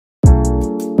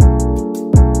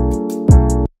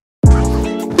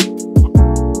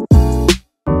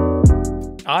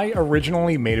I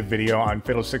originally made a video on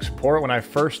Fiddlestick support when I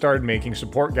first started making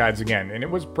support guides again, and it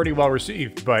was pretty well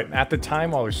received, but at the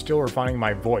time I was still refining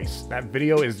my voice. That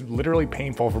video is literally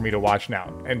painful for me to watch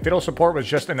now, and Fiddle support was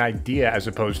just an idea as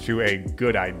opposed to a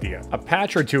good idea. A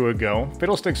patch or two ago,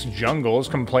 Fiddlestick's jungles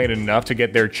complained enough to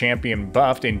get their champion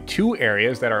buffed in two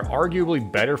areas that are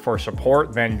arguably better for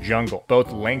support than jungle,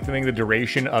 both lengthening the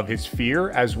duration of his fear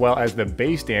as well as the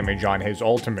base damage on his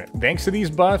ultimate. Thanks to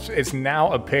these buffs, it's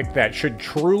now a pick that should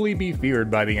truly be feared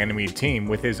by the enemy team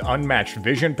with his unmatched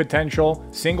vision potential,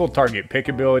 single target pick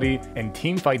ability, and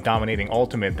teamfight dominating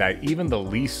ultimate that even the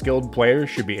least skilled players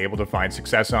should be able to find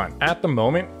success on. At the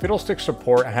moment, Fiddlestick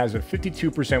support has a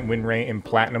 52% win rate in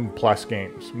Platinum Plus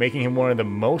games, making him one of the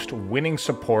most winning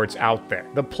supports out there.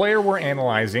 The player we're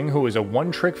analyzing, who is a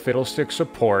one-trick Fiddlestick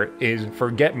support, is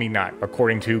Forget-Me-Not,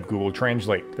 according to Google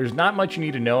Translate. There's not much you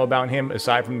need to know about him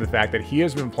aside from the fact that he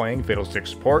has been playing Fiddlestick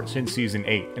support since Season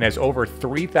 8 and has over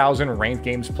 3,000 ranked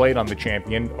games played on the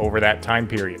champion over that time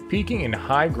period, peaking in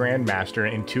High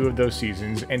Grandmaster in 2 of those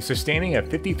seasons and sustaining a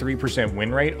 53%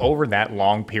 win rate over that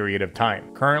long period of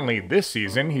time. Currently, this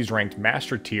season, he's ranked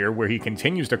Master Tier, where he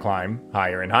continues to climb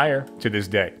higher and higher to this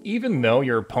day. Even though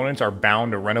your opponents are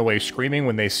bound to run away screaming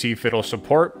when they see Fiddle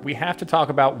support, we have to talk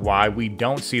about why we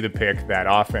don't see the pick that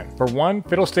often. For one,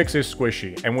 Fiddlesticks is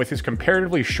squishy, and with his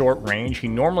comparatively short range, he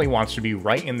normally wants to be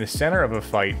right in the center of a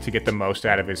fight to get the most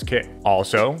out of his kit.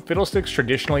 Also, Fiddlesticks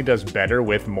traditionally does better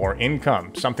with more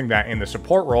income, something that in the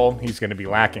support role he's going to be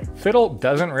lacking. Fiddle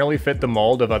doesn't really fit the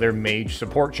mold of other mage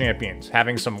support champions,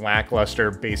 having some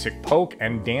lackluster basic poke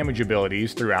and damage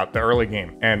abilities throughout the early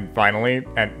game. And finally,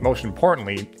 and most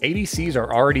importantly, ADCs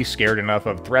are already scared enough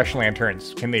of Thresh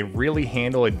Lanterns. Can they really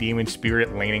handle a Demon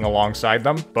Spirit laning alongside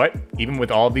them? But even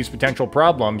with all of these potential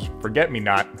problems,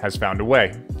 Forget-Me-Not has found a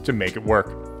way to make it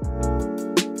work.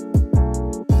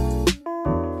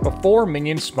 Before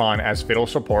minions spawn as Fiddle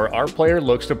support, our player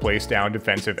looks to place down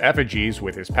defensive effigies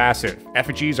with his passive.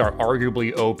 Effigies are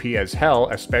arguably OP as hell,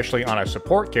 especially on a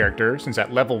support character, since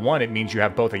at level 1 it means you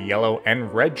have both a yellow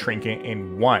and red trinket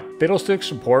in one. Fiddlestick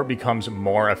support becomes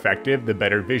more effective the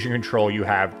better vision control you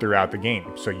have throughout the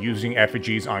game, so using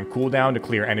effigies on cooldown to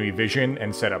clear enemy vision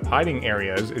and set up hiding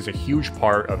areas is a huge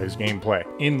part of his gameplay.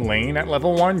 In lane at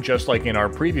level 1, just like in our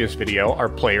previous video, our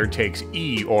player takes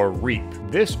E or Reap.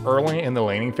 This early in the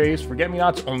laning phase,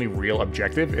 Forget-Me-Not's only real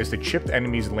objective is to chip the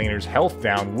enemy's laner's health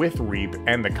down with Reap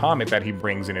and the comet that he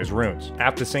brings in his runes.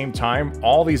 At the same time,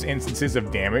 all these instances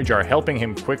of damage are helping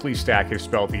him quickly stack his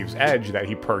Spell Thief's Edge that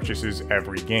he purchases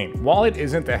every game. While it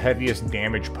isn't the heaviest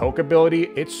damage poke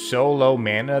ability, it's so low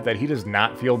mana that he does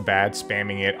not feel bad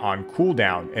spamming it on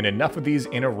cooldown, and enough of these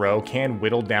in a row can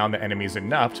whittle down the enemies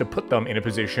enough to put them in a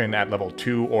position at level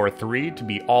 2 or 3 to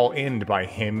be all-inned by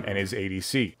him and his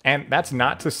ADC. And that's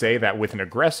not to say that with an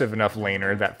aggressive enough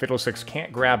laner that Fiddlesticks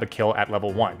can't grab a kill at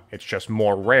level 1. It's just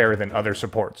more rare than other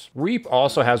supports. Reap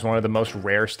also has one of the most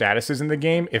rare statuses in the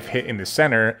game if hit in the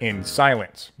center in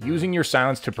Silence. Using your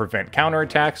silence to prevent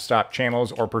counterattacks, stop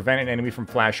channels, or prevent an enemy from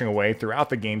flashing away throughout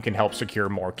the game can help secure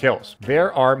more kills.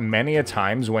 There are many a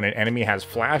times when an enemy has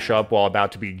flash up while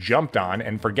about to be jumped on,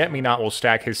 and Forget-Me-Not will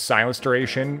stack his silence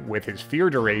duration with his fear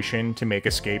duration to make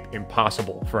escape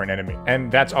impossible for an enemy.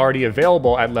 And that's already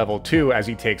available at level 2 as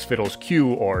he takes Fiddle's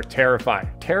Q or Terrify.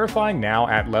 Terrify now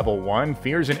at level 1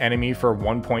 fears an enemy for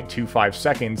 1.25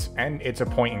 seconds and it's a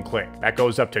point and click. That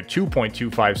goes up to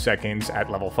 2.25 seconds at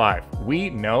level 5. We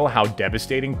know how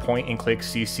devastating point and click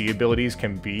CC abilities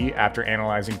can be after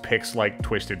analyzing picks like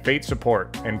Twisted Fate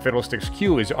support, and Fiddlestick's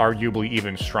Q is arguably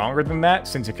even stronger than that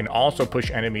since it can also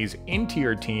push enemies into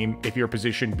your team if you're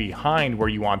positioned behind where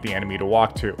you want the enemy to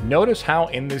walk to. Notice how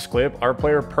in this clip our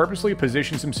player purposely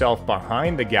positions himself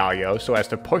behind the Galio so as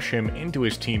to push him into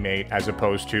his teammate as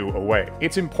opposed to away.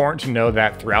 It's important to know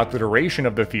that throughout the duration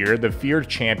of the feared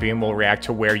champion will react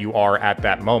to where you are at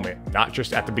that moment, not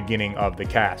just at the beginning of the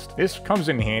cast. This comes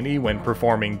in handy when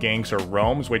performing ganks or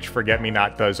roams, which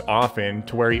Forget-Me-Not does often,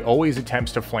 to where he always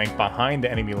attempts to flank behind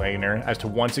the enemy laner as to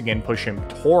once again push him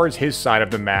towards his side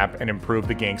of the map and improve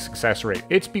the gank success rate.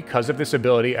 It's because of this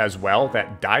ability as well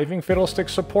that diving Fiddlestick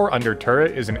support under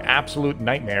turret is an absolute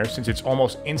nightmare since it's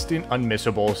almost instant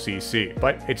unmissable CC,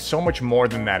 but it's so much more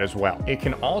than that as well. It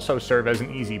can also serve as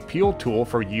an easy peel tool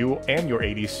for you and your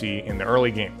ADC in the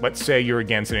early game. Let's say you're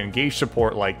against an engaged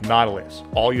support like Nautilus.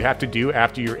 All you have to do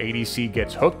after your ADC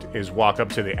gets hooked is walk up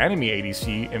to the enemy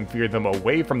ADC and fear them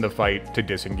away from the fight to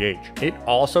disengage. It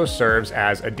also serves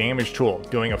as a damage tool,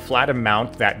 doing a flat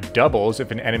amount that doubles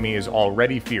if an enemy is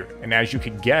already feared. And as you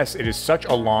could guess, it is such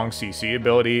a long CC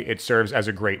ability, it serves as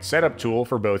a great setup tool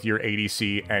for both your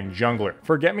ADC and jungler.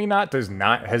 Forget-Me-Not does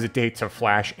not hesitate to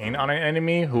flash in on an an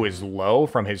enemy who is low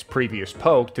from his previous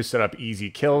poke to set up easy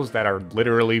kills that are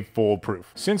literally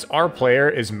foolproof. Since our player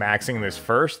is maxing this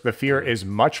first, the fear is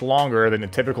much longer than a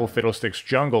typical Fiddlesticks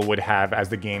jungle would have as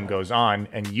the game goes on,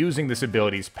 and using this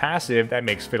ability's passive that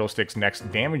makes Fiddlestick's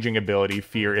next damaging ability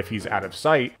fear if he's out of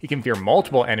sight, he can fear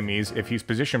multiple enemies if he's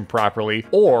positioned properly,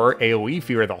 or AoE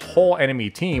fear the whole enemy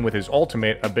team with his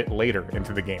ultimate a bit later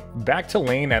into the game. Back to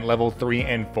lane at level 3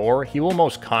 and 4, he will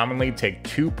most commonly take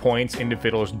 2 points into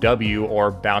Fiddle's W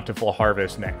or Bountiful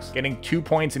Harvest next. Getting 2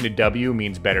 points into W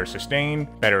means better sustain,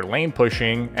 better lane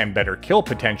pushing, and better kill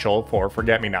potential for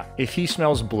Forget-Me-Not. If he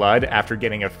smells blood after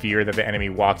getting a fear that the enemy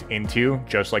walked into,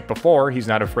 just like before, he's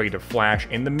not afraid to flash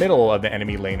in the middle of the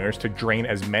enemy laners to drain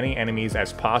as many enemies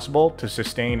as possible to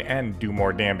sustain and do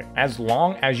more damage. As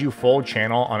long as you full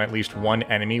channel on at least one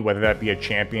enemy, whether that be a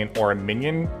champion or a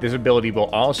minion, this ability will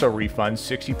also refund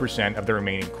 60% of the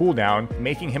remaining cooldown,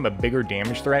 making him a bigger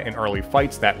damage threat in early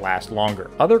fights that last longer.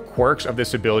 Other quirks of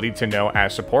this ability to know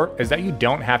as support is that you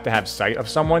don't have to have sight of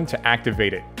someone to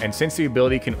activate it, and since the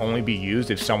ability can only be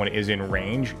used if someone is in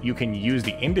range, you can use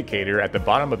the indicator at the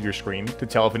bottom of your screen to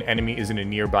tell if an enemy is in a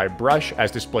nearby brush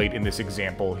as displayed in this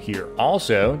example here.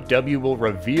 Also, W will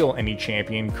reveal any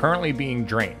champion currently being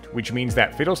drained, which means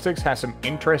that Fiddlesticks has some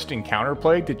interesting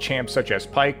counterplay to champs such as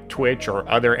Pyke, Twitch, or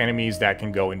other enemies that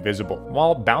can go invisible.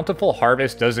 While Bountiful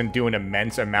Harvest doesn't do an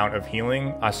immense amount of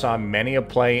healing, I saw many a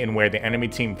play in where the enemy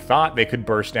team thought they could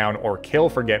burst down or kill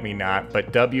Forget-Me-Not,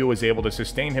 but W was able to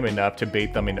sustain him enough to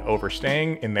bait them into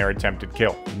overstaying in their attempted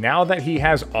kill. Now that he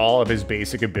has all of his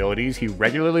basic abilities, he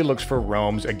regularly looks for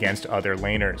roams against other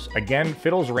laners. Again,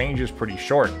 Fiddle's range is pretty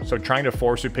short, so trying to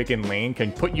force a pick in lane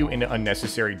can put you into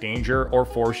unnecessary danger or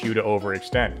force you to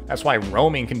overextend. That's why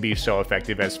roaming can be so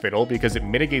effective as Fiddle, because it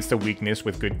mitigates the weakness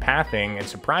with good pathing and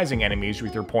surprising enemies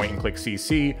with your point and click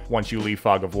CC once you leave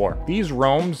Fog of War. These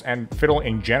roams, and Fiddle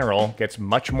in general, gets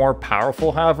much more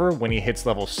powerful however when he hits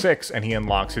level 6 and he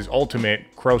unlocks his ultimate,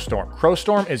 Crowstorm.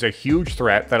 Crowstorm is a huge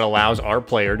threat that allows our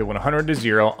player to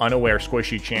 100-0 unaware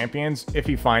squishy champions if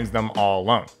he finds them all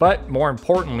alone. But more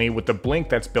importantly, with the blink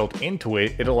that's built into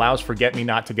it, it allows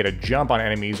Forget-Me-Not to get a jump on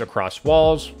enemies across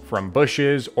walls, from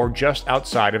bushes, or just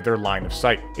outside of their line of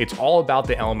sight. It's all about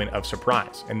the element of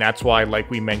surprise, and that's why, like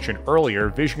we mentioned earlier,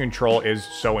 vision control is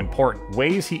so important.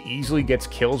 Ways he easily gets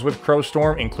kills with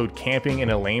Crowstorm include camping in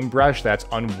a lane brush that's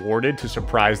unwarded to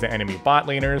surprise the enemy bot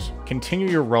laners, continue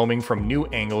your roaming from new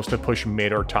angles to push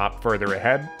mid or top further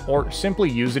ahead, or simply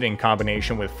use it in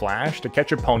combination with flash to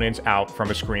catch opponents out from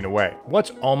a screen away.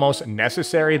 What's almost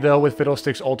necessary though with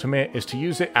Fiddlestick's ultimate is to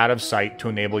use it out of sight to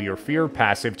enable your fear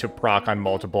passive to proc on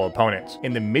multiple opponents.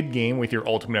 In the mid game with your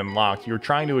ultimate unlocked, you're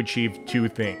trying to achieve two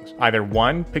things. Either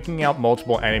one, picking out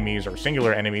multiple enemies or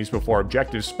singular enemies before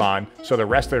objectives spawn so the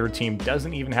rest of their team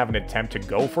doesn't even have an attempt to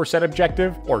go for said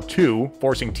objective, or two,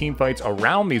 forcing teamfights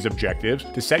around these objectives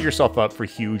to set yourself up for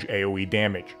huge AoE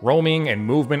damage. Roaming and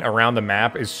movement around the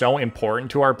map is so important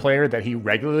to our player that he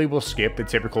regularly will skip the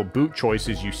typical boot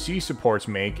choices you see supports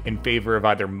make in favor of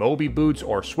either Moby boots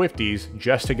or Swifties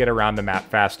just to get around the map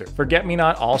faster.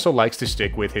 Forget-Me-Not also likes to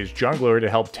stick with his jungler to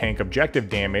help tank objective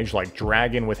damage like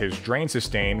Dragon with his Drain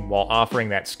Sustain while offering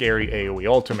that scary AoE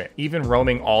ultimate, even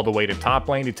roaming all the way to top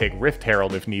lane to take Rift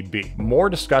Herald if need be. More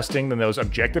disgusting than those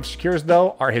objective secures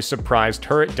though are his surprise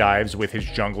turret dives with his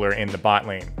jungler in the bot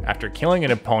lane. After killing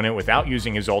an opponent without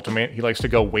using his ultimate, he likes to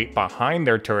go wait behind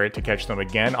their turret to catch them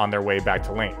again on their way back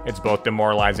to lane. It's both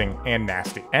demoralizing and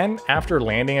nasty. And after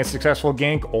landing a successful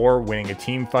gank or winning a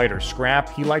team fight or scrap,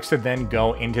 he likes to then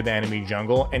go into the enemy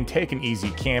jungle and take an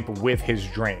easy camp with his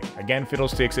Drain. Again,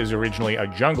 Fiddlesticks is originally a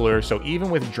jungler, so even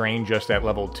with Drain just at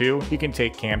level 2, he can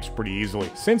take camps pretty easily.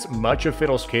 Since much of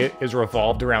Fiddle's kit is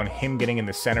revolved around him getting in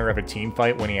the center of a team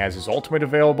fight when he has his ultimate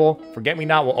available,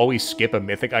 Forget-Me-Not will always skip a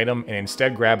mythic item and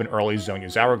instead grab an early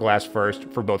Zhonya's Hourglass first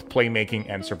for both playmaking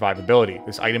and survivability.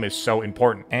 This item is so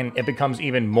important, and it becomes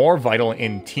even more vital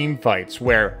in team fights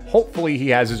where hopefully he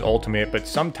has his ultimate, but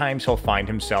sometimes he'll find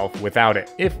himself without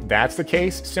it. If that's the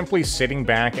case, simply sitting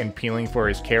back and peeling for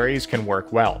his carries can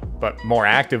work well, but more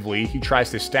actively, he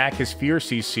tries to stack his fear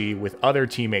CC with other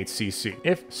teammates' CC.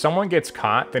 If someone gets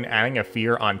caught, then adding a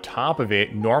fear on top of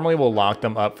it normally will lock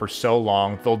them up for so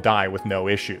long they'll die with no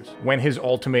issues. When his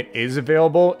ultimate is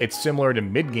available, it's similar to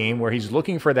mid-game where he's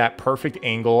looking for that perfect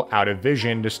angle out of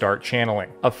vision to start channeling.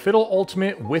 A Fiddle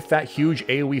ultimate with that huge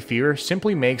AoE fear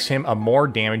simply makes him a more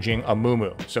damaging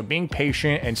Amumu, so being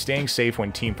patient and staying safe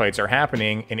when teamfights are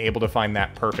happening and able to find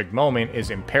that perfect moment is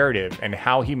imperative in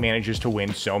how he manages to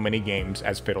win so many games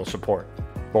as Fiddle support.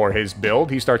 For his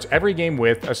build, he starts every game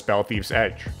with a Spell Thief's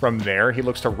Edge. From there, he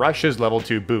looks to rush his level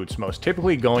 2 boots, most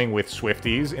typically going with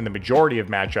Swifties in the majority of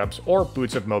matchups, or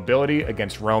boots of mobility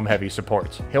against roam-heavy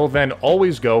supports. He'll then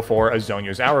always go for a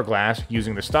Zhonya's Hourglass,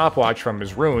 using the stopwatch from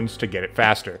his runes to get it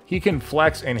faster. He can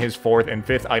flex in his 4th and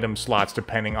 5th item slots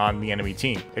depending on the enemy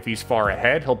team. If he's far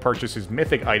ahead, he'll purchase his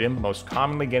mythic item, most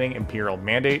commonly getting Imperial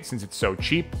Mandate since it's so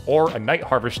cheap, or a Night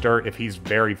Harvester if he's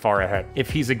very far ahead. If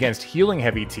he's against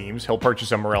healing-heavy teams, he'll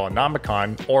purchase a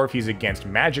Morellonomicon, or if he's against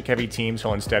magic-heavy teams,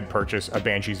 he'll instead purchase a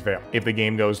Banshee's Veil. If the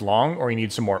game goes long, or he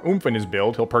needs some more oomph in his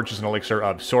build, he'll purchase an Elixir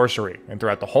of Sorcery. And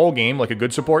throughout the whole game, like a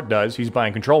good support does, he's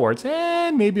buying control wards,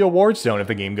 and maybe a ward stone if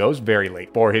the game goes very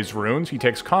late. For his runes, he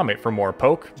takes Comet for more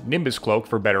poke, Nimbus Cloak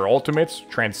for better ultimates,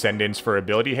 Transcendence for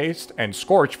ability haste, and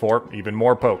Scorch for even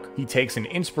more poke. He takes an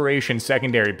Inspiration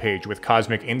secondary page with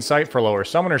Cosmic Insight for lower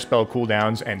summoner spell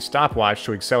cooldowns, and Stopwatch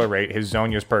to accelerate his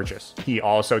Zhonya's purchase. He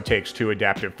also takes 2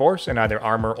 Adaptive Force and either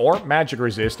Armor or Magic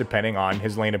Resist depending on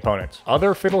his lane opponents.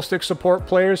 Other Fiddlestick support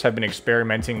players have been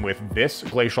experimenting with this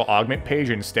Glacial Augment page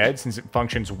instead since it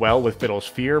functions well with Fiddle's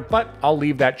Fear, but I'll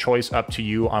leave that choice up to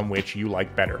you on which you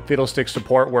like better. Fiddlestick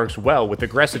support works well with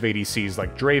aggressive ADCs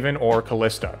like Draven or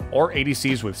Callista, or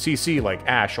ADCs with CC like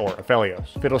Ashe or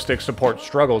Aphelios. Fiddlestick support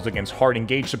struggles against hard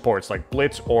engage supports like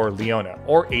Blitz or Leona,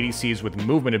 or ADCs with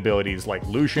movement abilities like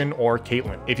Lucian or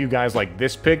Caitlyn. If you guys like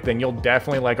this pick, then you'll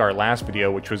definitely like our last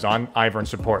video, which was on Ivern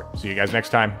support. See you guys next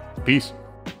time. Peace.